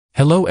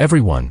Hello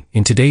everyone,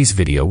 in today's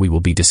video we will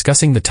be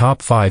discussing the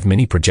top 5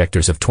 mini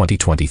projectors of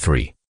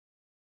 2023.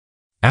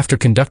 After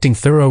conducting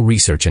thorough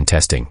research and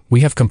testing, we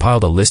have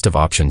compiled a list of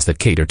options that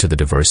cater to the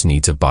diverse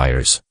needs of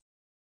buyers.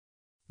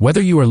 Whether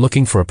you are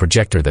looking for a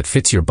projector that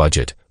fits your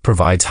budget,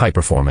 provides high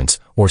performance,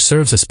 or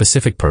serves a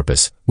specific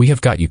purpose, we have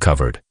got you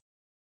covered.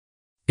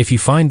 If you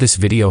find this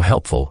video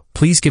helpful,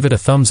 please give it a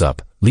thumbs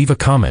up, leave a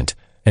comment,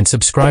 and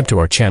subscribe to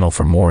our channel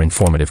for more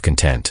informative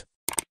content.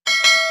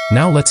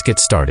 Now let's get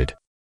started.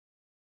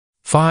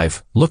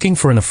 5. Looking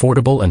for an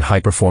affordable and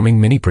high-performing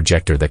mini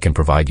projector that can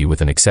provide you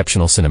with an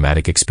exceptional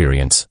cinematic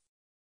experience?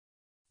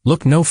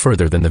 Look no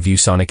further than the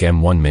ViewSonic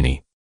M1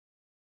 Mini.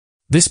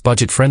 This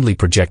budget-friendly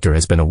projector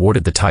has been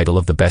awarded the title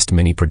of the best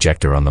mini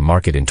projector on the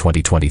market in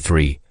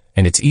 2023,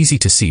 and it's easy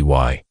to see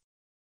why.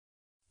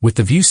 With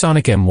the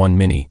ViewSonic M1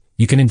 Mini,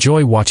 you can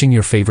enjoy watching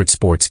your favorite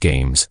sports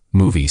games,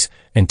 movies,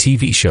 and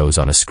TV shows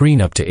on a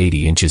screen up to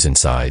 80 inches in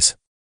size.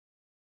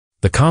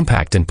 The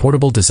compact and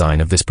portable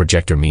design of this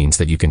projector means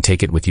that you can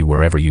take it with you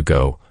wherever you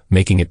go,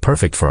 making it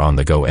perfect for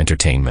on-the-go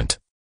entertainment.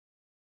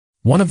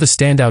 One of the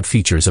standout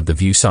features of the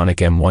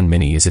ViewSonic M1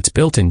 Mini is its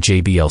built-in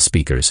JBL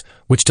speakers,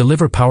 which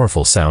deliver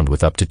powerful sound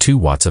with up to 2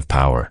 watts of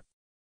power.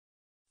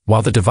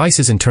 While the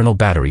device's internal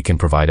battery can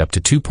provide up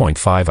to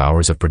 2.5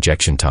 hours of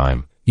projection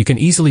time, you can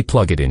easily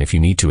plug it in if you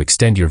need to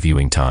extend your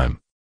viewing time.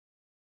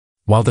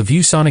 While the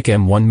ViewSonic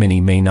M1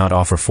 Mini may not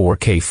offer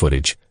 4K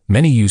footage,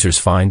 many users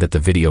find that the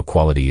video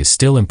quality is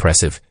still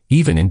impressive,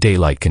 even in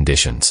daylight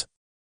conditions.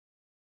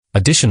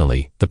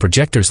 Additionally, the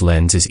projector's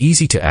lens is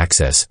easy to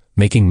access,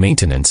 making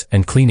maintenance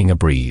and cleaning a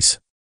breeze.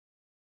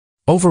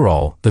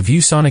 Overall, the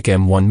ViewSonic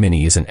M1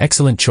 Mini is an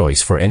excellent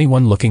choice for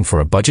anyone looking for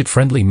a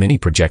budget-friendly mini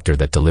projector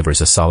that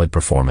delivers a solid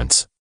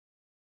performance.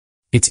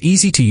 Its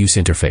easy-to-use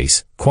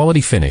interface,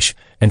 quality finish,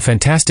 and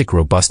fantastic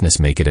robustness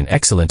make it an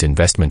excellent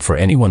investment for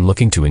anyone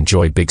looking to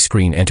enjoy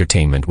big-screen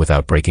entertainment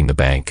without breaking the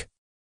bank.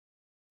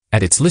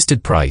 At its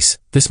listed price,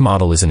 this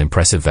model is an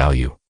impressive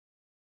value.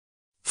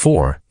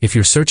 4. If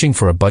you're searching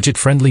for a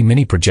budget-friendly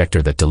mini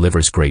projector that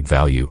delivers great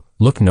value,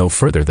 look no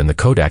further than the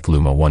Kodak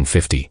Luma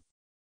 150.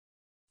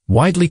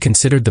 Widely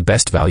considered the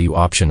best value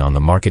option on the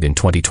market in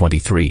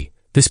 2023,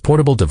 this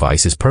portable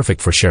device is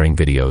perfect for sharing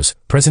videos,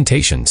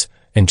 presentations,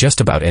 and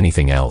just about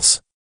anything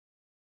else.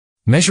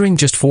 Measuring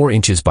just 4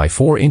 inches by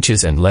 4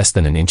 inches and less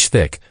than an inch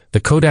thick,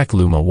 the Kodak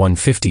Luma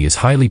 150 is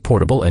highly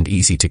portable and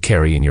easy to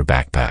carry in your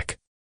backpack.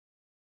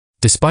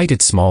 Despite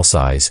its small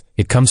size,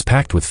 it comes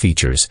packed with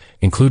features,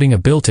 including a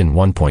built-in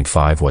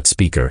 1.5-watt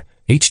speaker,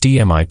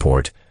 HDMI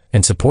port,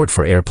 and support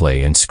for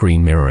AirPlay and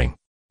screen mirroring.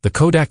 The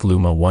Kodak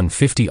Luma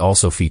 150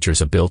 also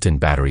features a built-in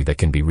battery that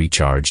can be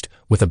recharged,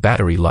 with a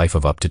battery life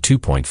of up to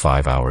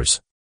 2.5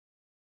 hours.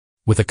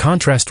 With a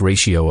contrast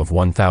ratio of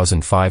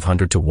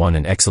 1,500 to 1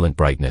 and excellent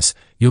brightness,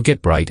 you'll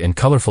get bright and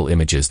colorful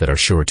images that are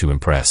sure to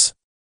impress.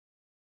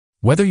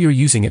 Whether you're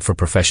using it for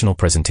professional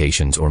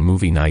presentations or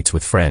movie nights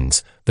with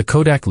friends, the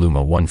Kodak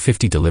Luma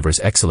 150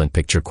 delivers excellent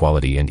picture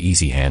quality and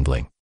easy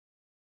handling.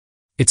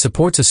 It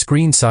supports a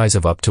screen size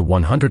of up to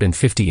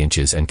 150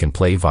 inches and can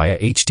play via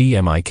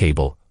HDMI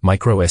cable,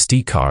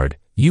 microSD card,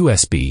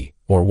 USB,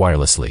 or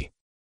wirelessly.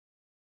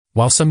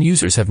 While some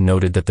users have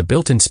noted that the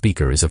built-in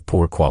speaker is of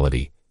poor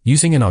quality,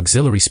 using an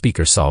auxiliary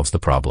speaker solves the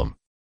problem.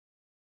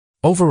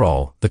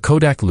 Overall, the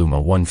Kodak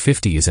Luma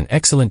 150 is an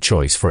excellent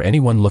choice for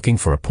anyone looking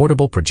for a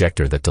portable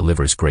projector that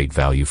delivers great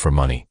value for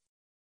money.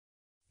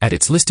 At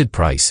its listed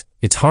price,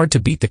 it's hard to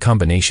beat the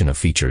combination of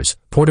features,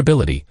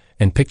 portability,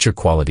 and picture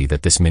quality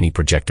that this mini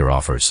projector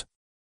offers.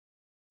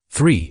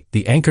 3.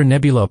 The Anker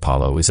Nebula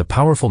Apollo is a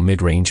powerful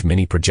mid-range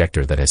mini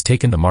projector that has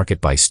taken the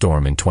market by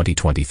storm in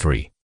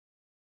 2023.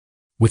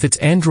 With its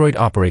Android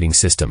operating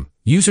system,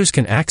 users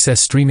can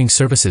access streaming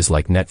services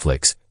like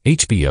Netflix,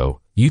 HBO,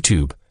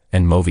 YouTube,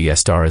 and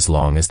Movistar as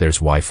long as there's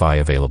Wi-Fi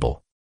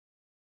available.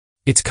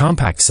 Its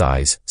compact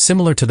size,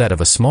 similar to that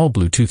of a small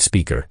Bluetooth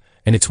speaker,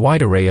 and its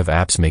wide array of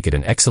apps make it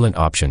an excellent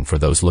option for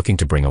those looking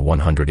to bring a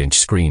 100-inch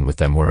screen with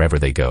them wherever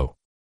they go.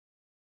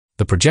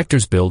 The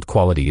projector's build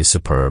quality is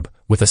superb,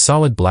 with a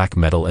solid black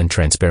metal and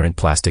transparent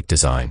plastic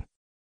design.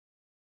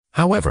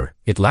 However,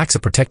 it lacks a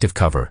protective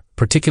cover,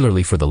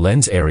 particularly for the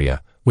lens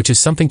area, which is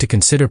something to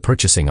consider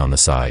purchasing on the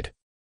side.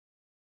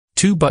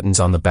 2 buttons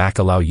on the back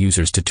allow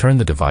users to turn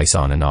the device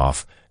on and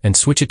off, and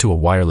switch it to a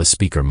wireless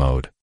speaker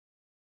mode.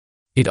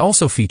 It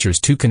also features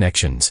 2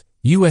 connections,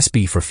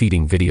 USB for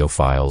feeding video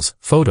files,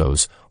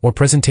 photos, or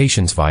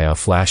presentations via a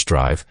flash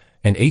drive,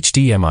 and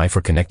HDMI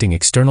for connecting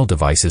external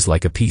devices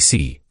like a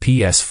PC,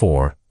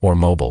 PS4, or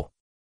mobile.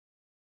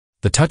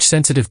 The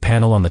touch-sensitive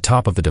panel on the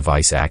top of the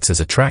device acts as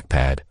a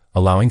trackpad,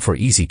 allowing for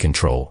easy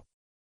control.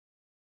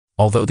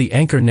 Although the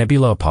Anker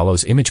Nebula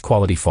Apollo's image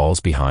quality falls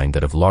behind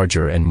that of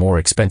larger and more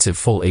expensive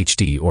Full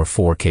HD or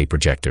 4K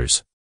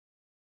projectors,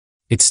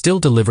 it still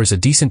delivers a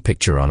decent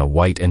picture on a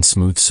white and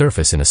smooth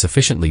surface in a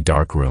sufficiently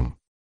dark room.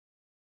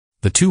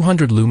 The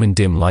 200 lumen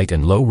dim light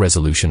and low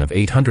resolution of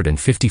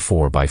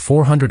 854 by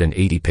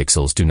 480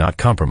 pixels do not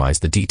compromise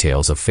the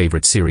details of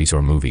favorite series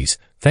or movies,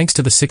 thanks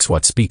to the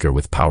 6-watt speaker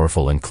with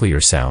powerful and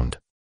clear sound.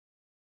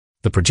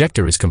 The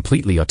projector is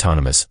completely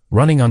autonomous,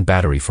 running on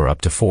battery for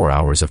up to 4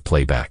 hours of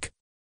playback.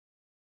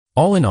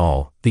 All in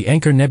all, the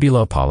Anker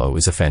Nebula Apollo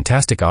is a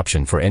fantastic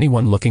option for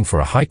anyone looking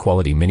for a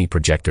high-quality mini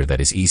projector that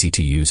is easy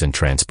to use and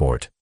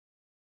transport.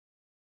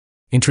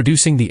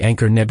 Introducing the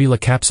Anker Nebula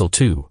Capsule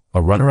 2,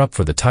 a runner-up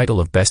for the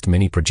title of Best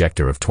Mini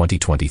Projector of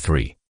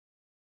 2023.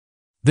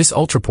 This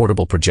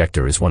ultra-portable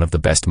projector is one of the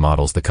best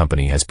models the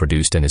company has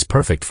produced and is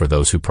perfect for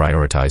those who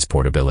prioritize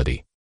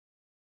portability.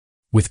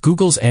 With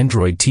Google's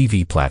Android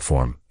TV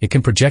platform, it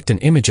can project an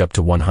image up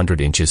to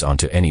 100 inches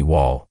onto any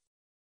wall.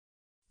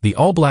 The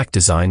all-black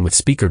design with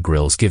speaker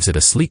grills gives it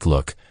a sleek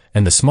look,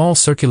 and the small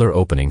circular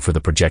opening for the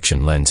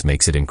projection lens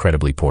makes it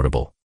incredibly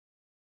portable.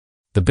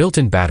 The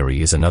built-in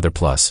battery is another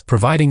plus,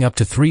 providing up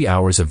to 3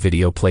 hours of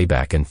video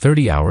playback and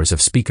 30 hours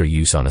of speaker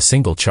use on a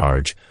single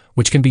charge,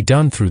 which can be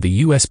done through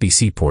the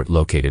USB-C port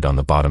located on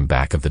the bottom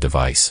back of the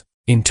device.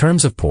 In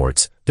terms of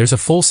ports, there's a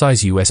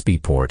full-size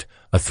USB port,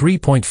 a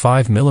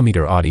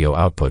 3.5mm audio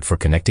output for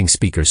connecting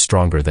speakers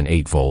stronger than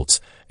 8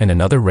 volts, and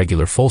another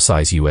regular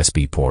full-size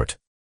USB port.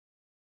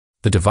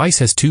 The device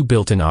has 2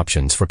 built-in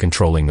options for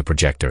controlling the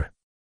projector.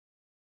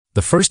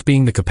 The first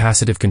being the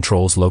capacitive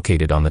controls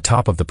located on the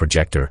top of the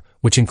projector,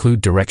 which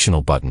include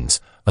directional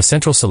buttons, a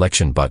central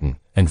selection button,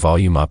 and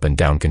volume up and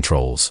down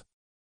controls.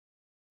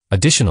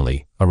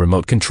 Additionally, a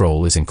remote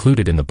control is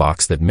included in the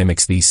box that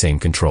mimics these same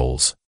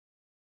controls.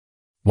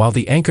 While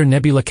the Anker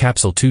Nebula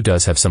Capsule 2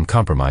 does have some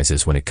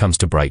compromises when it comes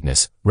to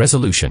brightness,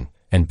 resolution,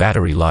 and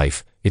battery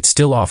life, it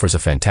still offers a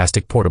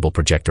fantastic portable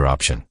projector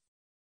option.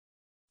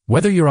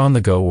 Whether you're on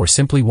the go or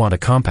simply want a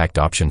compact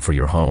option for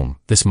your home,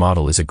 this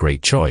model is a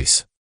great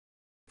choice.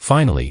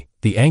 Finally,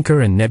 the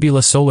Anker and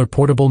Nebula Solar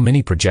Portable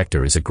Mini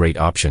Projector is a great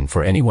option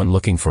for anyone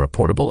looking for a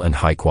portable and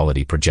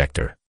high-quality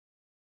projector.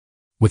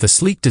 With a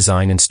sleek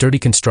design and sturdy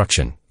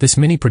construction, this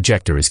mini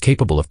projector is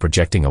capable of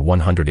projecting a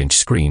 100-inch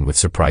screen with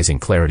surprising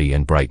clarity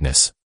and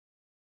brightness.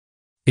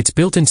 Its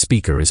built-in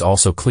speaker is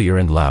also clear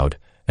and loud,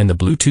 and the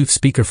Bluetooth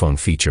speakerphone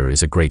feature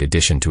is a great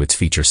addition to its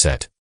feature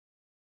set.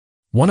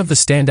 One of the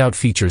standout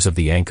features of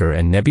the Anker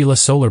and Nebula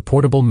Solar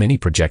Portable Mini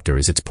Projector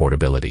is its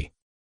portability.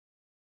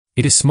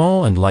 It is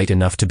small and light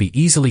enough to be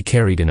easily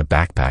carried in a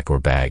backpack or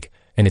bag,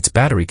 and its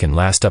battery can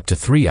last up to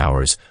 3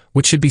 hours,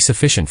 which should be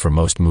sufficient for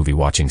most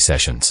movie-watching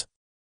sessions.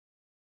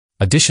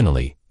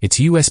 Additionally, its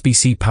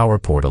USB-C power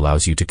port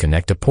allows you to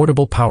connect a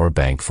portable power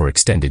bank for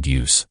extended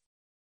use.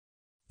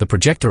 The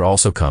projector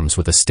also comes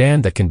with a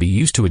stand that can be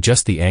used to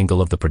adjust the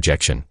angle of the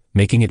projection,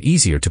 making it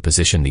easier to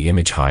position the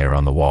image higher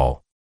on the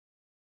wall.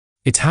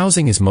 Its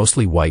housing is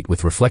mostly white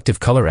with reflective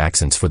color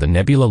accents for the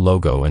Nebula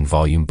logo and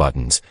volume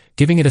buttons,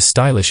 giving it a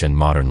stylish and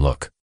modern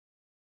look.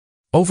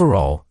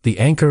 Overall, the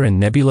Anker and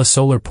Nebula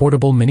Solar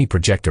Portable Mini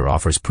Projector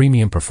offers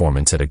premium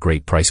performance at a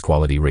great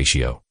price-quality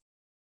ratio.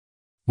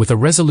 With a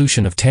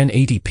resolution of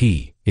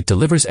 1080p, it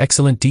delivers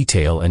excellent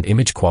detail and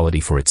image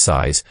quality for its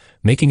size,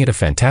 making it a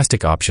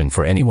fantastic option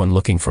for anyone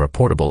looking for a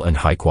portable and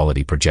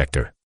high-quality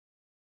projector.